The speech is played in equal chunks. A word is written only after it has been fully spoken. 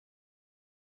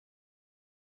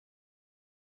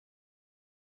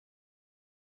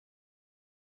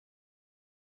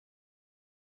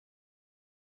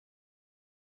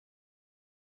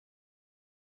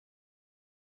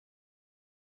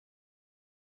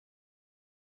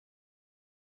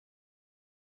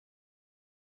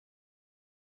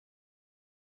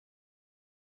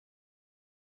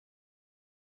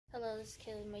Hello, this is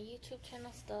Kayla, my YouTube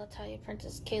channel, Stella Talia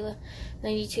Princess Kayla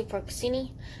 92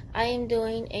 Porcini. I am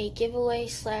doing a giveaway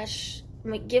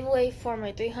for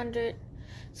my 300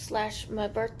 / my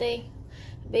birthday.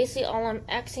 Basically, all I'm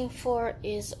asking for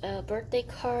is a birthday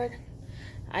card.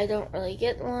 I don't really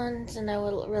get ones, and I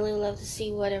would really love to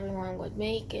see what everyone would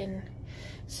make. And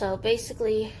so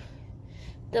basically,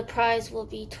 the prize will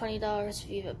be $20 if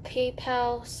you have a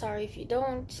PayPal. Sorry if you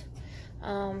don't.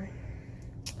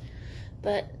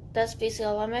 But that's basically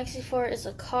all I'm asking for is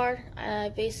a card.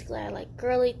 I like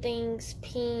girly things,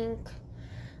 pink,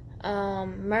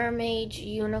 mermaids,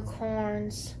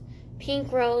 unicorns,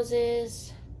 pink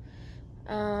roses,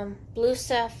 blue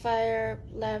sapphire,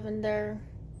 lavender,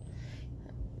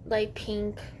 light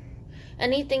pink.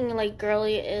 Anything like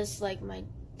girly is like my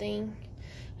thing.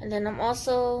 And then I'm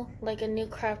also like a new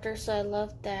crafter, so I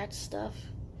love that stuff.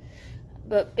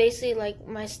 But basically, like,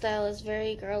 my style is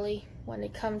very girly when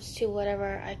it comes to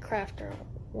whatever I craft or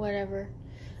whatever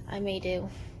I may do.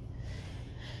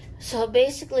 So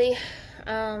basically,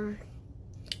 the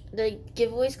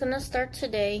giveaway is going to start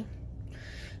today,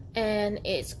 and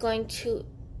it's going to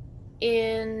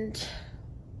end,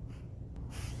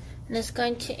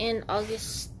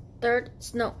 August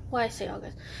 3rd. No, why I say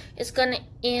August? It's going to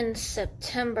end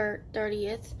September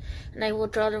 30th, and I will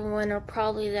draw the winner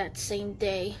probably that same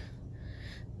day.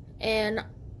 And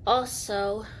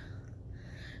also,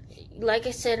 like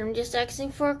I said, I'm just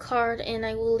asking for a card, and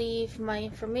I will leave my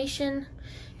information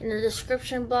in the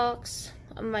description box,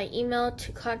 my email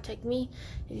to contact me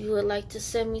if you would like to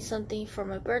send me something for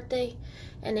my birthday.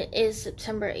 And it is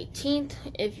September 18th,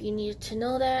 if you needed to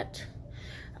know that.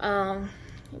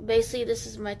 Basically, this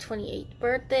is my 28th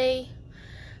birthday.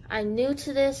 I'm new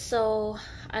to this, so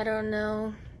I don't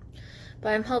know,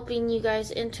 but I'm hoping you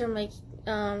guys enter my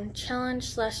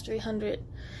challenge / 300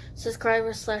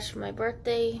 subscribers / my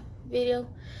birthday video.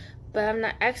 But I'm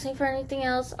not asking for anything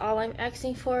else. All I'm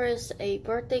asking for is a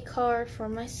birthday card for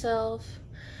myself.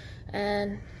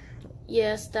 And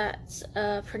yes, that's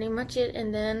pretty much it.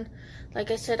 And then, like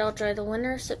I said, I'll draw the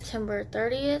winner September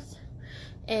 30th,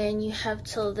 and you have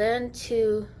till then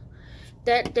to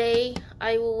that day.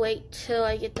 I will wait till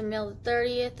I get the mail the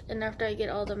 30th, and after I get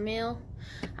all the mail,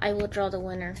 I will draw the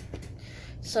winner.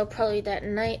 So probably that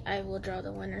night I will draw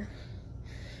the winner.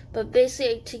 But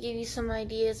basically, to give you some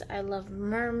ideas, I love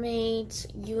mermaids,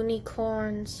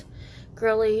 unicorns,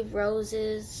 girly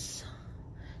roses,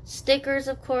 stickers,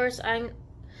 of course. I'm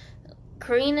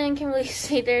Karina and Kimberly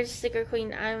say they're sticker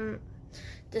queen. I'm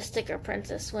the sticker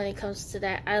princess when it comes to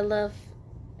that. I love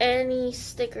any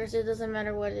stickers. It doesn't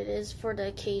matter what it is for the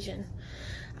occasion.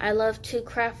 I love to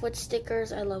craft with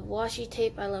stickers. I love washi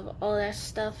tape. I love all that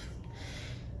stuff.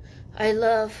 I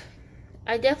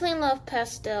definitely love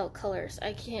pastel colors.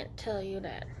 I can't tell you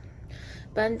that.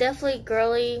 But I'm definitely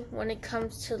girly when it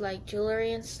comes to like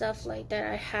jewelry and stuff like that.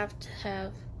 I have to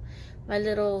have my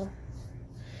little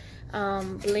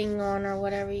bling on, or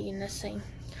whatever you're gonna say.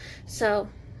 So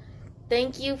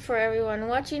thank you for everyone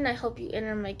watching. I hope you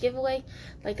enter my giveaway.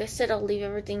 Like I said, I'll leave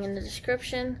everything in the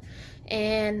description,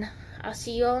 and I'll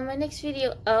see you all in my next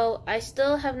video. Oh, I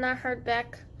still have not heard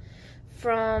back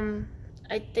from,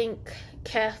 I think,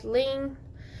 Kathleen.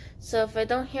 So if I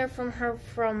don't hear from her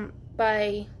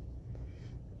by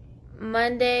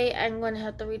Monday, I'm going to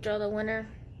have to redraw the winner.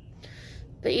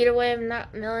 But either way, I'm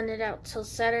not mailing it out till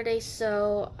Saturday,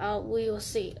 so we will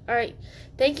see. Alright,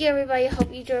 thank you everybody.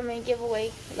 Hope you enjoyed my giveaway.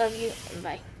 Love you, and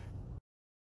bye.